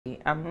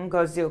I'm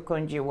Ngozi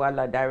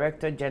Okonjo-Iweala,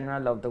 Director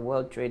General of the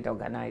World Trade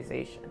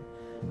Organization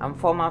and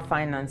former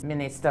Finance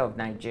Minister of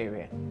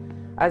Nigeria.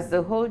 As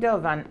the holder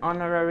of an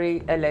honorary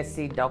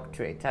LSE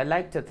doctorate, I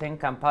like to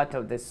think I'm part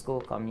of the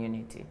school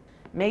community.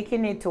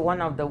 Making it to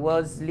one of the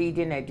world's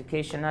leading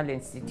educational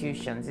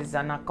institutions is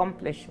an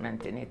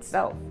accomplishment in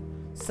itself.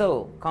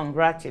 So,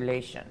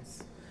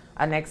 congratulations.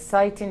 An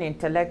exciting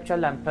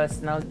intellectual and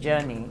personal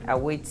journey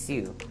awaits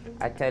you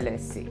at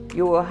LSE.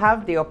 You will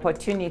have the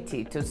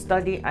opportunity to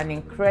study an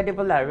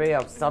incredible array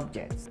of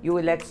subjects. You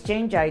will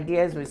exchange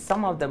ideas with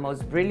some of the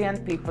most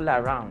brilliant people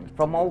around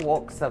from all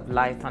walks of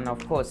life, and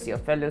of course your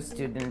fellow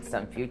students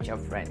and future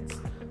friends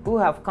who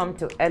have come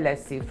to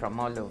LSE from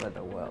all over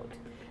the world.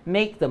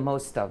 Make the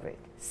most of it.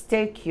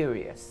 Stay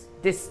curious.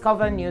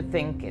 Discover new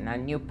thinking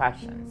and new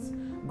passions.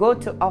 Go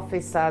to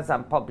officers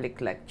and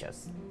public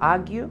lectures.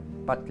 Argue,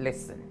 but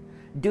listen.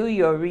 Do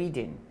your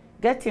reading.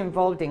 Get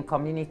involved in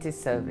community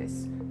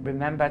service.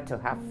 Remember to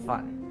have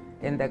fun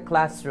in the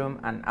classroom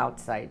and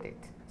outside it.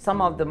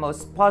 Some of the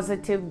most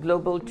positive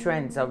global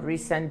trends of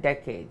recent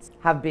decades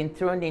have been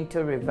thrown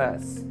into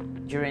reverse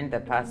during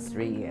the past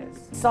 3 years.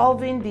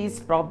 Solving these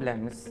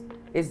problems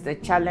is the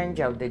challenge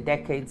of the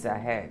decades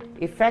ahead.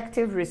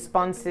 Effective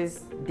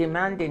responses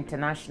demand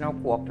international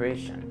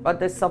cooperation, but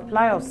the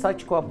supply of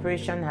such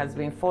cooperation has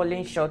been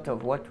falling short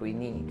of what we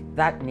need.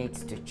 That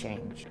needs to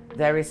change.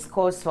 There is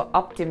cause for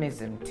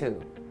optimism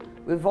too.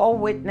 We've all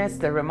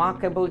witnessed the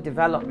remarkable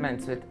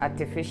developments with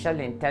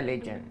artificial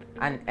intelligence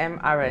and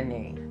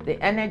mRNA.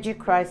 The energy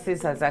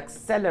crisis has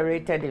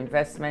accelerated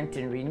investment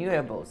in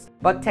renewables,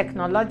 but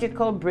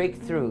technological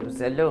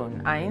breakthroughs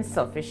alone are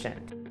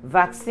insufficient.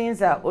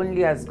 Vaccines are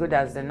only as good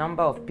as the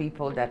number of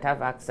people that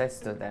have access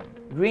to them.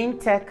 Green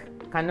tech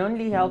can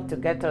only help to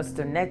get us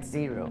to net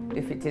zero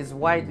if it is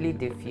widely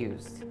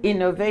diffused.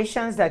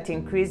 Innovations that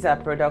increase our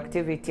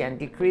productivity and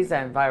decrease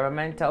our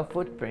environmental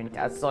footprint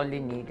are sorely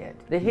needed.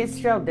 The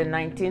history of the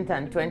 19th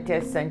and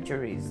 20th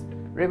centuries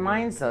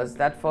reminds us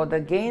that for the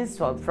gains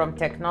from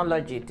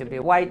technology to be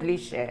widely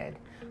shared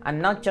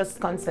and not just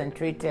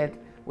concentrated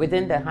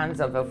within the hands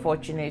of a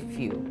fortunate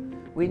few,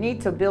 we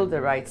need to build the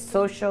right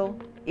social,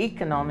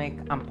 economic,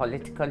 and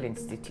political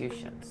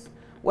institutions.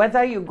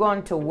 Whether you go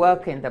on to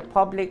work in the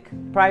public,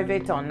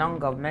 private, or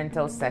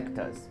non-governmental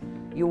sectors,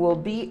 you will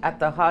be at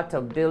the heart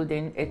of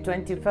building a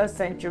 21st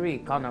century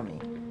economy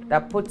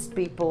that puts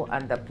people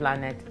and the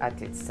planet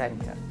at its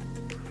center.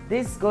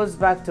 This goes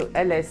back to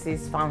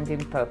LSE's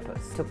founding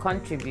purpose, to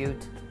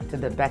contribute to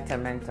the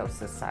betterment of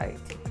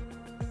society.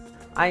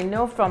 I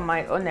know from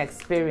my own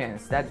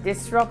experience that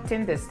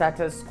disrupting the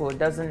status quo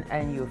doesn't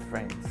earn you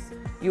friends.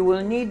 You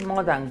will need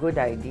more than good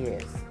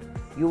ideas.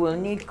 You will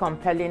need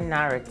compelling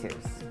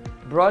narratives,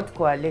 broad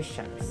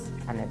coalitions,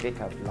 and a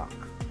bit of luck.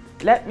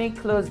 Let me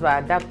close by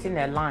adapting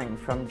a line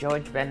from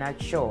George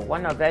Bernard Shaw,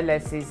 one of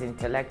LSE's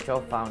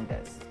intellectual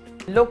founders.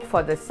 Look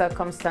for the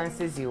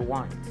circumstances you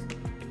want,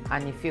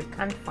 and if you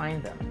can't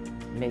find them,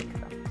 make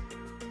them.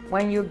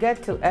 When you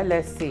get to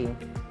LSE,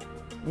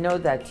 know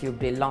that you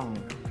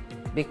belong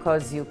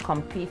because you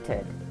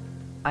competed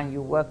and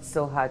you worked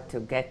so hard to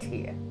get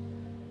here.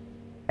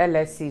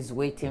 LSE is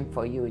waiting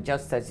for you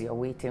just as you're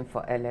waiting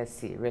for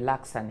LSE.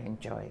 Relax and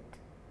enjoy.